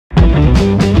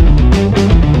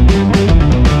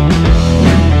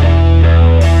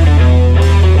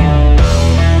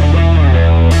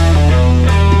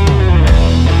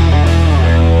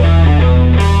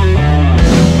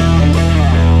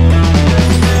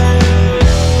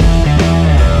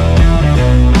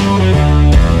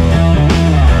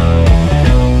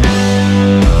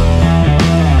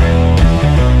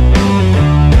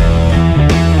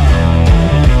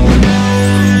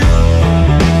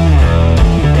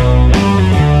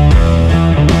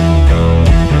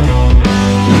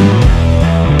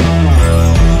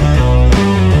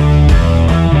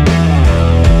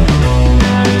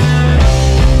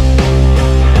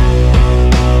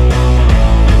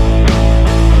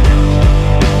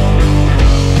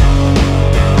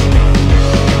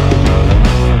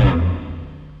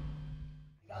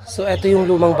So, ito yung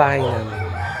lumang bahay namin.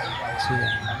 So,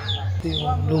 ito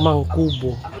yung lumang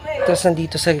kubo. Tapos,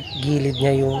 nandito sa gilid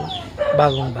niya yung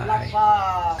bagong bahay.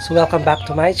 So, welcome back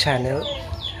to my channel.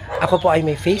 Ako po ay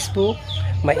may Facebook,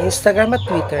 may Instagram at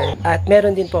Twitter, at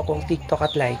meron din po akong TikTok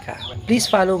at Laika. Please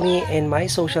follow me in my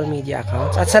social media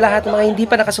accounts. At sa lahat ng mga hindi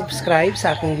pa nakasubscribe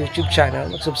sa aking YouTube channel,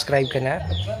 mag-subscribe ka na.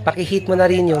 Paki-hit mo na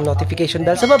rin yung notification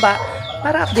bell sa baba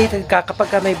para updated ka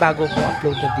kapag may bago kong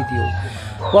upload na video.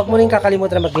 Huwag mo rin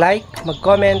kakalimutan na mag-like,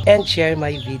 mag-comment, and share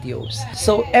my videos.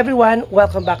 So everyone,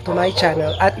 welcome back to my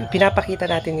channel. At pinapakita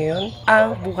natin ngayon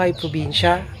ang buhay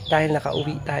probinsya dahil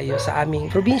nakauwi tayo sa aming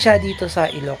probinsya dito sa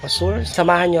Ilocos Sur.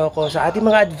 Samahan niyo ako sa ating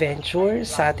mga adventures,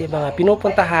 sa ating mga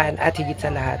pinupuntahan, at higit sa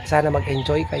lahat, sana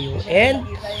mag-enjoy kayo. And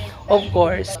of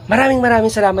course, maraming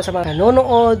salamat sa mga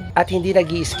nanonood at hindi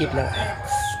nag-i-skip ng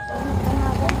ads.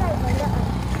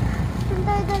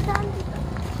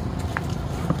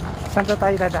 Saan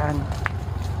tayo dadaan?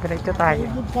 Diretso tayo.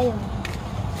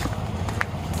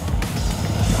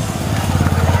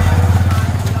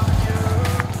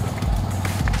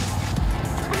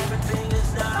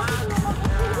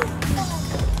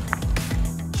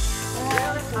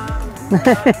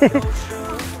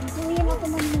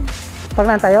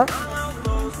 Paglaan tayo?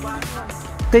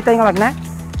 Tuloy tayo nga magna?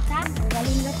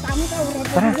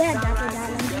 Tara.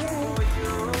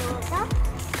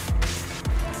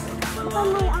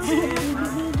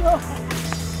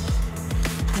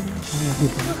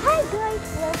 Hi guys,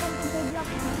 welcome to the vlog.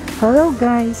 Hello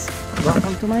guys,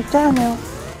 welcome to my channel.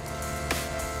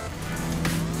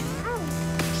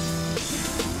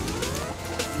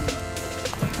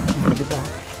 Diba?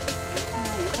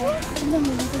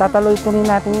 Tataloy kunin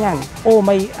natin yan. Oh,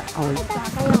 may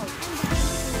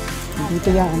dito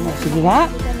yan. Sige nga.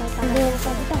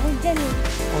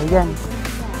 Oh, yan.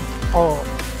 Oh,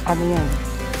 ano yan?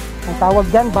 Ang tawag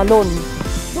dyan, balon.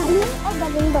 Balon o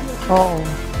balon? Oo.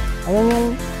 Ayan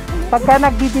yung, pagka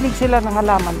nagdidilig sila ng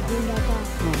halaman.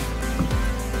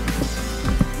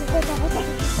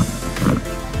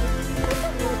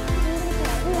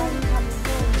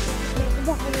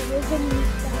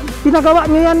 Pinagawa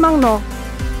nyo yan, Mang, no?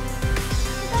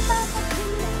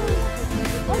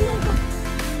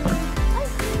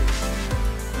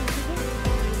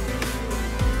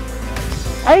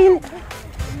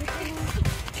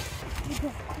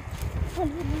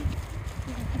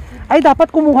 Ay,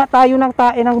 dapat kumuha tayo ng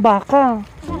tae ng baka.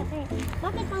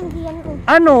 Bakit ang diyan ko?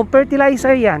 Ano,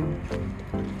 fertilizer yan.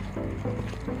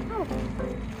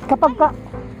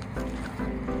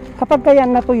 Kapag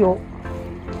yan natuyo.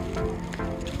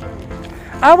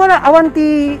 Wala,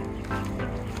 awanti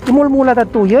imulmula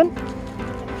tato yun.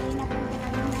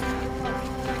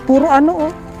 Puro ano,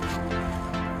 oh.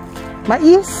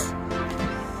 Mais.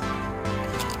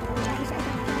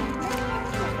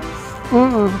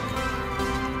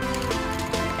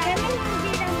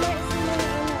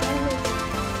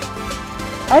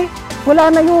 Ay,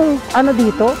 wala na yung ano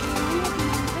dito.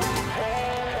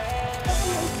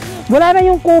 Wala na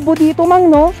yung kubo dito,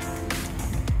 Mang, no?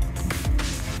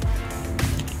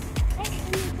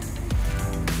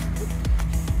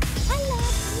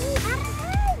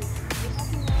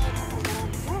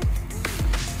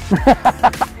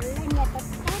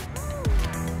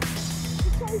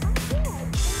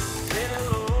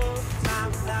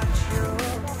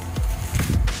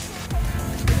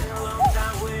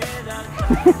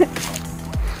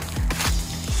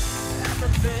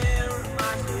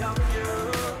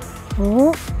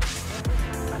 Oh.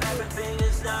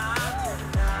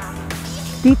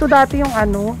 Dito dati yung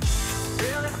ano,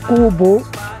 kubo.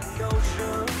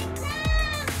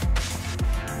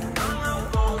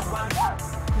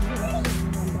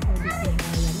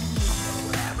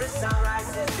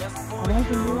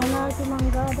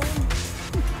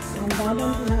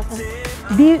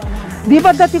 Di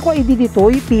ba dati ko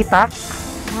ididitoy, pitak?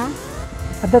 Ha?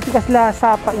 At dati kasla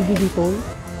sa pa ididitoy?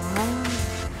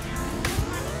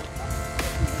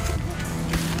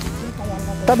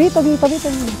 Tabi. Bari.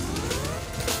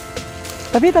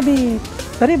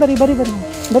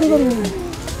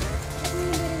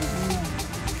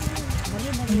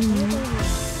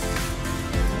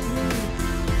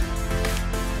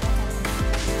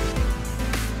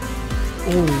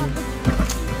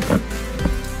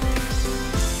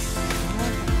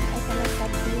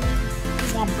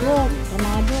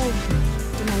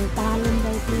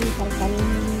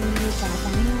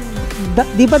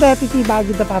 Di ba dati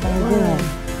tibagid na papang ko?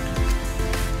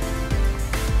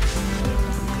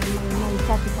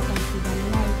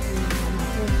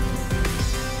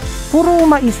 Puro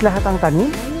mais lahat ang tanim?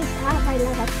 Mais, kay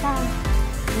lahat ka.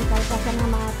 May kalpasan na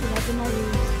mga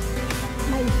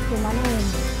pinag-mais ko na nun.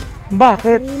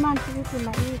 Bakit? 3 months ito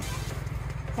mais.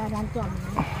 Saran to ang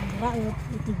raot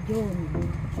itigyon.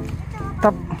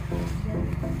 Tap.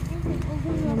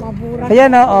 Mabura.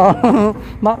 Ayan oo.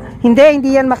 Hindi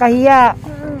yan makahiya.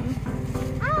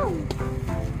 Aw.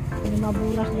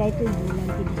 Maburas dito bulan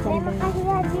ti December.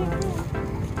 Makahiya dito.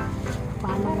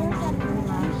 Paano na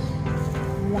maburas?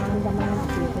 Wala ang naman ang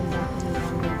tutong dito.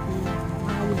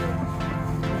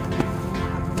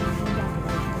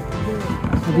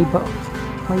 Di ba?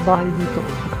 May bahay dito.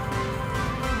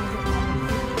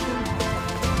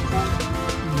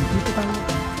 Dito tayo.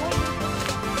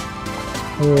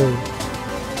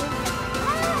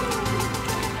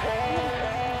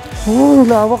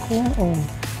 Lawak ko.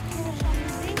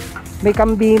 May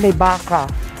kambing, may baka.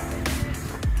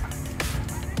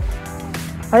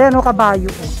 Ayan o,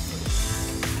 kabayo.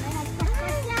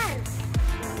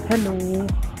 Hello.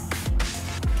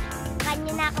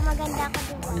 Kanya na ako maganda ka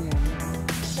dito.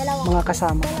 Dalawa. Mga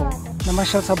kasama ko.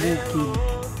 Namasyal sa bukid.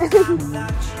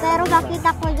 Pero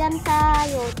nakita ko dyan sa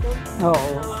YouTube.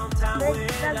 Oo.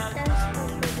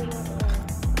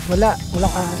 Walang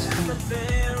ahas.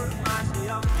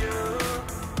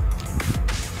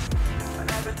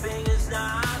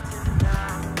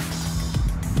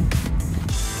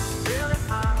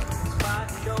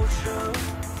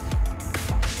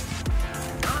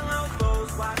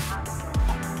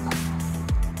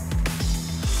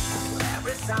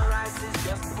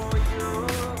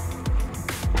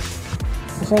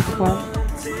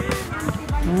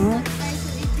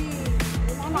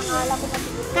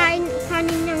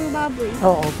 Kanin ng baboy.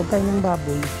 Oo, pagkain ng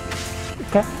baboy.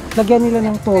 Lagyan nila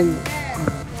ng toyo.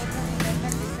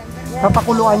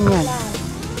 Papakuluan yan.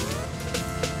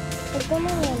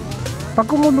 Pag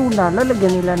kumulo na,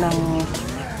 lalagyan nila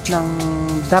ng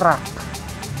darak.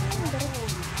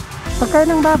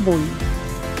 Pagkain ng baboy.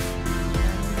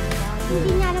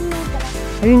 Hindi niya alam ng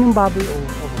darak. Ayun yung baboy, oh.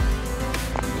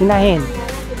 Hinahin.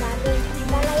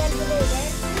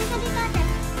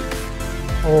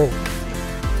 Oh.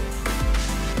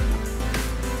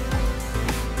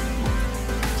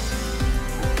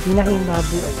 Hinahin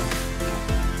baboy.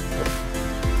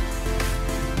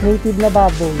 Native na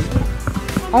baboy.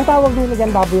 Ang tawag nila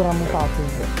dyan baboy ramo sa atin.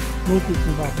 Native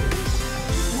na baboy.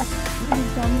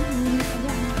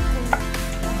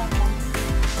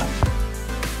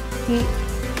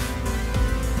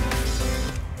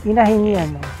 Hinahin yan.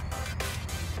 Oh.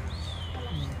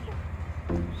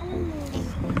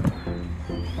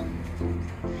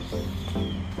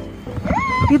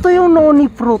 Ito yung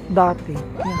noni fruit dati.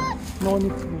 Yan,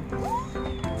 noni fruit.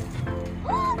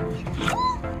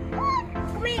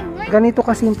 Ganito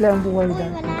kasimple ang buhay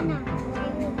dati. Wala na.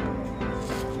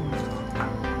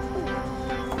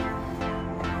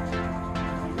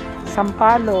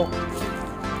 Sampalok.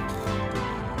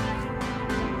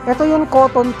 Ito yung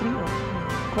cotton tree. Oh.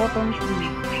 Cotton tree.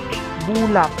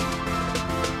 Bulak.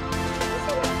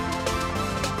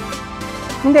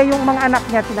 Hindi, yung mga anak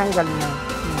niya tinanggal na.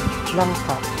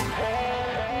 Langka.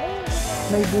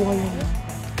 May buhay yun.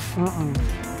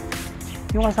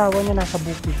 Yung asawa niya nasa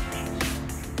bukid.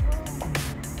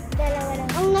 Dalawa lang.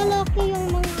 Ang lalaki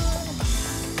yung mga...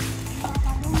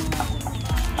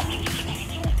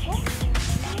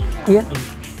 Yan.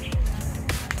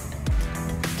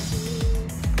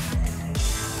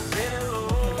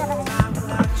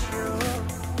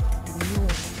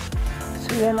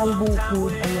 So yan ang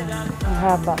bukid. Ayan. Ang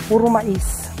haba. Puro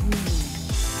mais.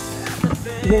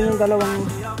 Yan yung dalawang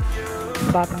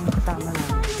batang kasama namin.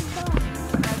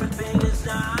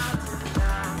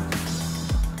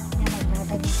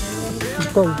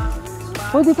 Ito.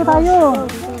 Oh, dito tayo.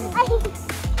 Ay!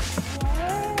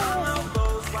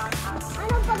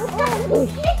 Anong pagkakas?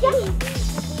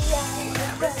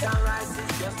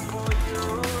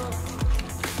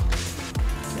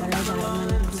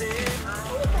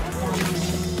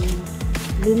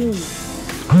 Lining.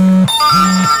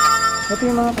 Ito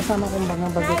yung mga kasama kong mga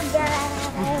bagot.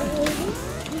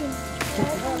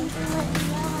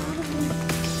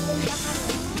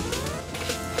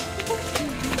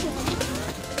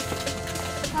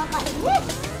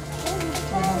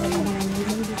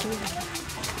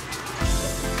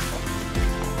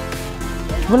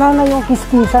 Wala na yung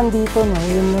kiskisan dito, no?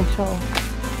 Yun na siya.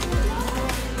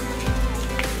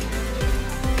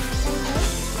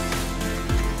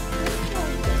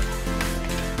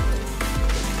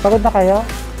 Pagod na kayo?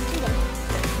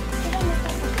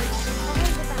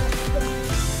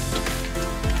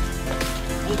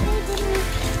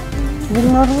 Huwag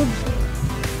na road.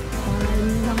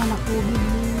 Hindi naman ako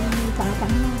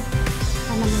tatang na.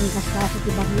 Ano naman kasi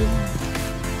tibagyo.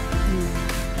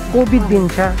 COVID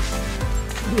din siya.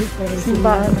 Simbahan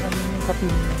Simbahan ng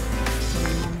kapil.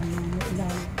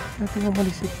 Ito yung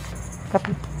munisip.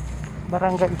 Kapit.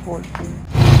 Barangay Hall.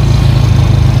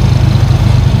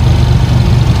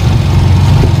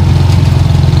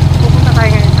 Pupunta tayo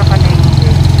ngayon sa palengke.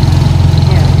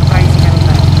 Yan, tricycle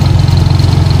na.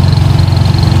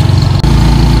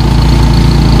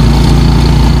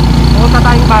 Pupunta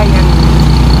tayong bayan.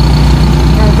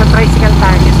 Yan, sa tricycle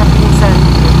tayo sa pinsan.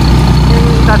 Yan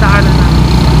yung dadaanan na.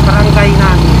 Barangay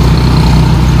namin.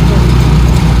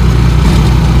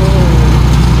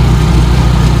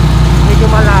 Medyo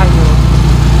malayo.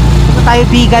 Ito tayo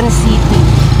Vigan City.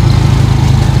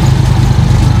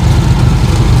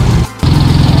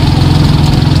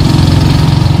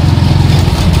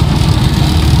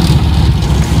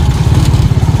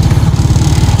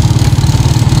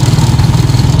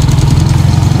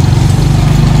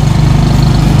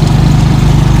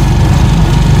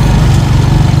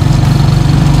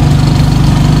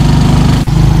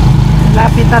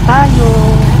 Lapit na tayo.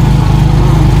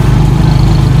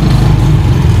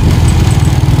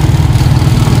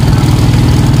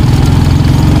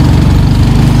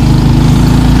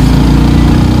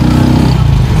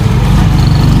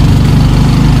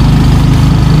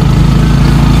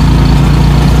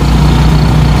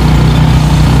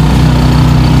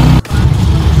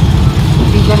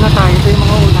 Bigan na tayo. Ito yung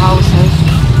mga old houses.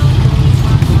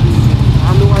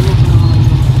 Haluan ito.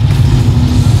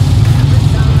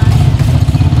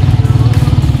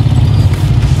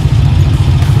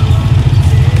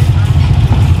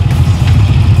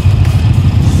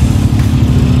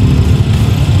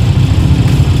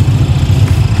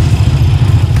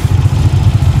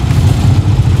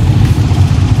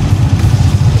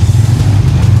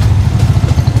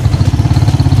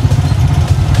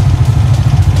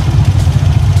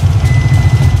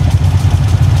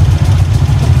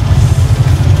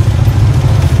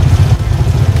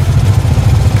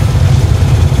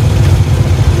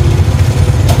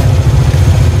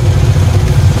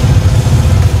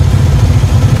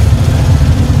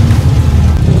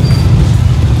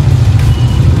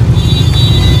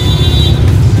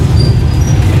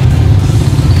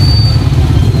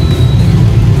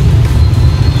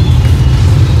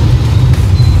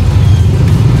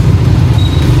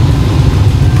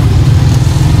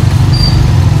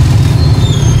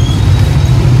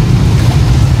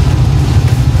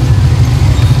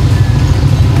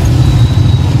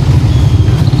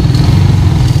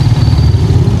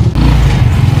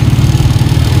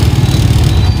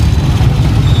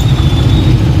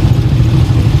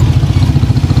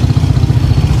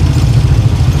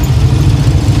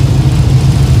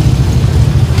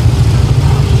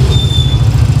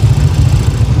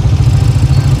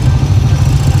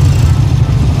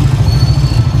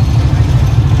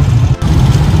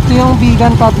 Ito yung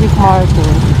Vigan Public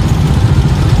Market.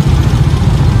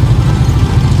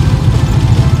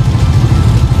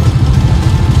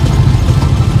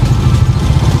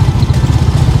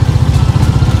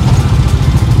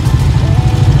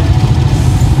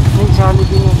 May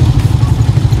Jollibee na rin.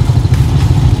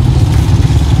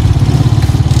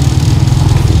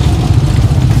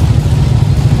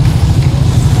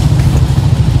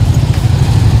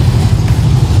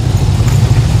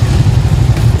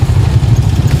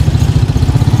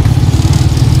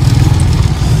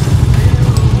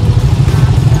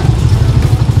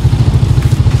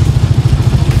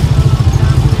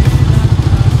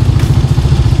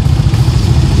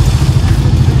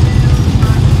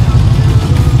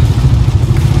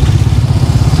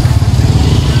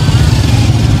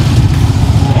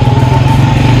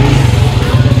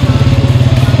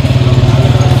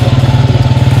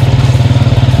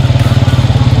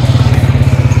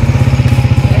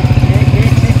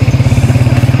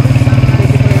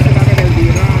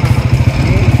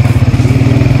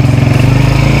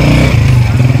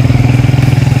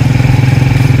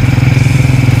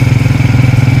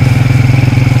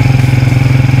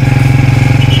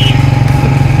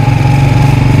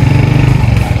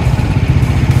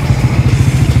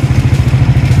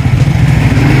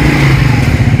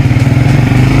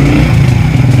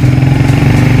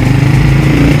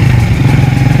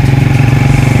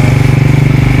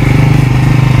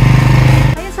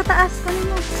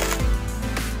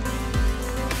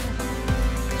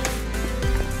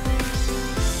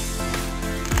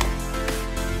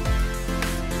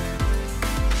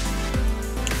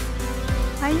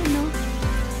 Ayun, no?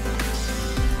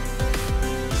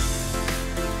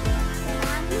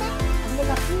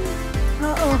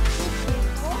 Oo.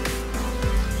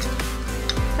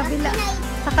 Kabila.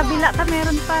 Sa kabila ka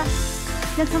meron pa.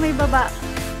 Diyan sa may baba.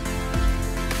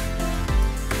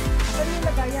 Ano yung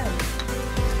lagayan?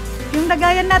 Yung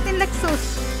lagayan natin,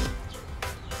 Lexus.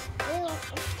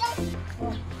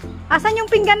 Asan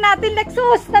yung pinggan natin,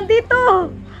 Lexus?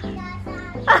 Nandito!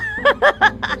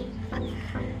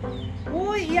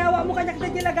 Uy, iyawa mo kanya kita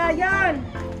nilagayan.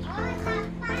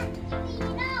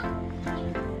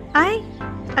 Ay,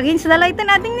 against the light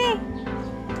na natin ni.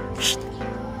 Shh.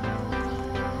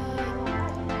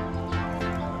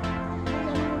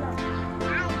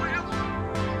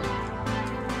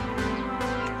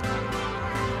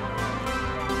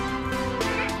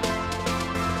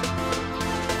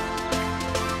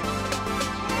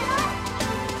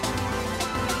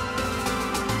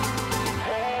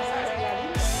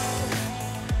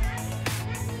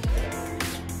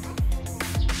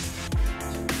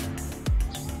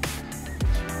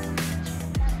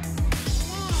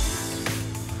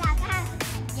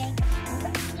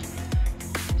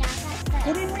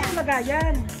 Kunin mo yung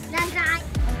lagayan.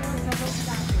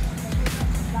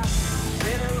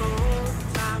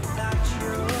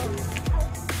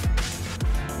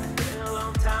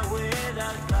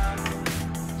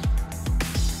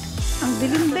 Ang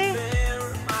dilim, be.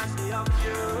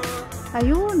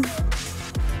 Ayun.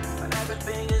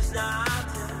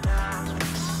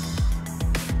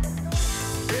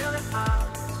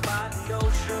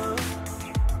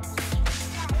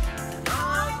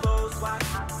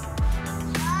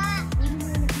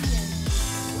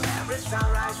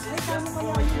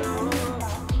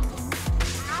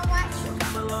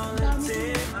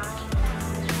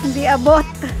 Hindi abot.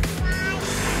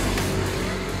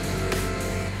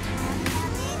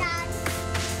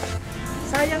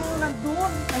 Sayang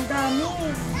nandun. Ang dami.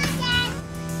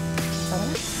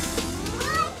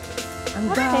 Ang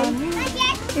dami.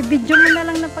 I-video mo na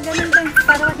lang na pag ganun din,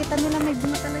 para makita nila may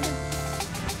bunga talaga.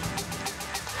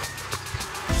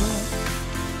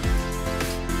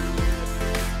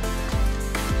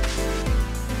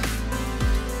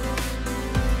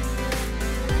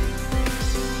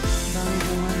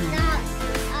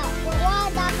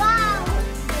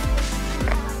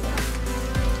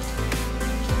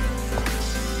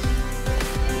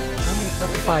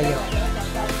 Papaya.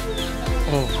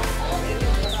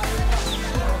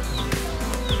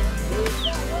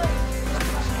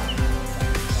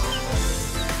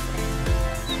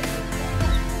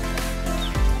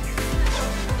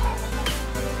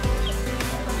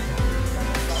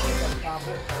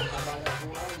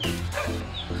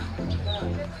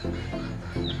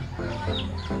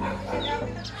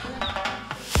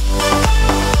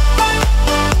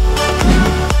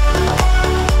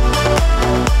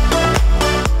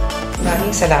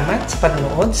 Salamat sa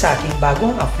panonood sa aking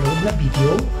bagong upload na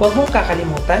video. Huwag mong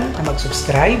kakalimutan na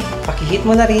mag-subscribe. Pakihit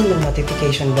mo na rin yung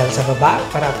notification bell sa baba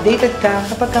para updated ka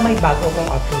kapag may bago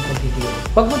akong upload na video.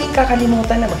 Huwag mo din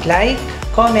kakalimutan na mag-like,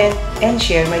 comment, and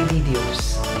share my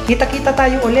videos. Kita-kita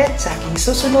tayo ulit sa aking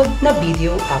susunod na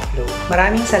video upload.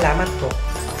 Maraming salamat po.